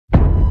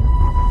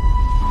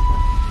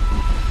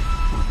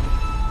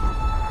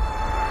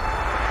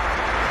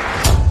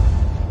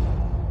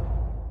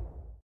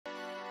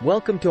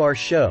Welcome to our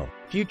show,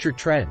 Future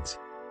Trends.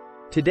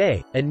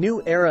 Today, a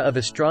new era of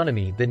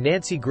astronomy, the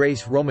Nancy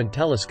Grace Roman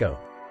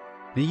Telescope.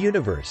 The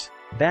universe,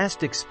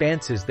 vast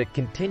expanses that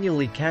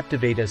continually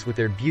captivate us with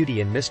their beauty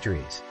and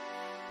mysteries.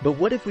 But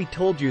what if we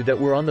told you that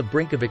we're on the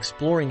brink of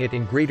exploring it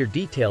in greater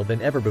detail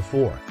than ever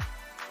before?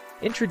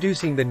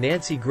 Introducing the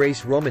Nancy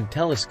Grace Roman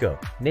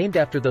Telescope, named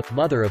after the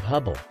Mother of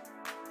Hubble.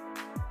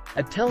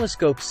 A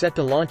telescope set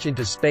to launch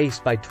into space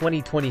by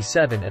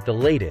 2027 at the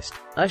latest,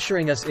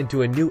 ushering us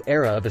into a new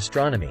era of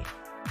astronomy.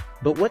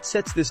 But what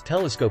sets this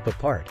telescope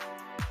apart?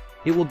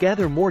 It will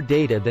gather more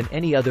data than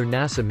any other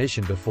NASA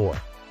mission before.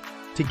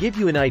 To give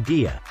you an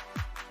idea,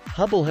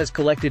 Hubble has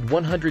collected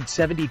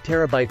 170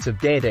 terabytes of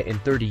data in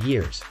 30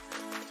 years.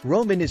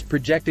 Roman is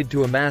projected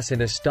to amass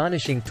an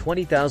astonishing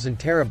 20,000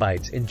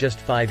 terabytes in just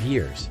 5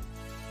 years.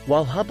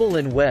 While Hubble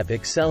and Webb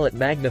excel at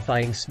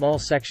magnifying small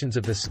sections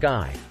of the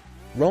sky,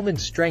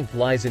 Roman's strength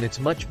lies in its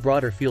much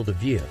broader field of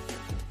view.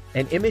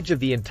 An image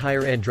of the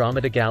entire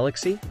Andromeda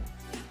galaxy?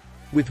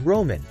 With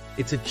Roman,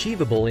 it's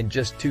achievable in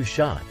just 2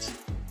 shots.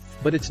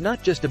 But it's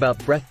not just about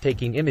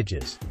breathtaking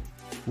images.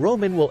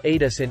 Roman will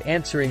aid us in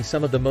answering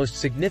some of the most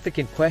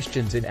significant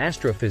questions in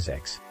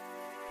astrophysics.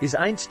 Is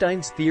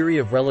Einstein's theory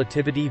of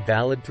relativity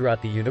valid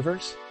throughout the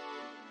universe?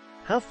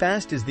 How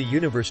fast is the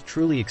universe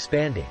truly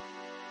expanding?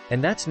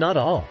 And that's not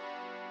all.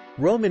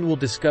 Roman will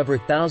discover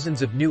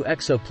thousands of new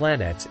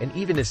exoplanets and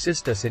even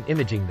assist us in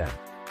imaging them.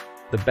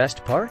 The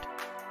best part?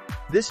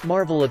 This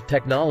marvel of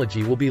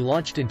technology will be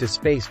launched into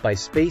space by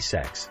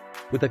SpaceX,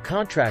 with a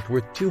contract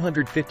worth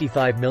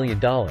 $255 million.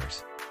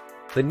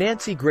 The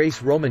Nancy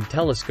Grace Roman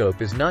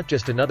Telescope is not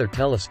just another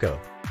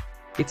telescope.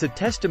 It's a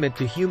testament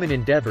to human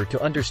endeavor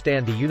to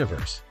understand the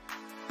universe.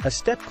 A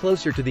step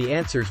closer to the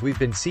answers we've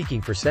been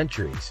seeking for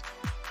centuries.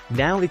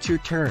 Now it's your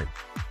turn.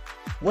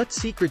 What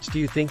secrets do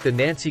you think the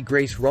Nancy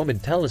Grace Roman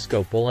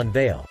Telescope will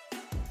unveil?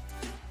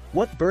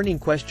 What burning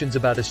questions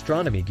about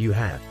astronomy do you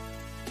have?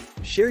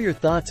 Share your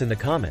thoughts in the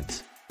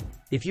comments.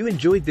 If you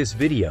enjoyed this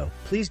video,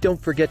 please don't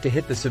forget to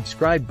hit the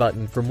subscribe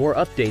button for more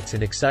updates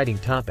and exciting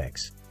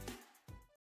topics.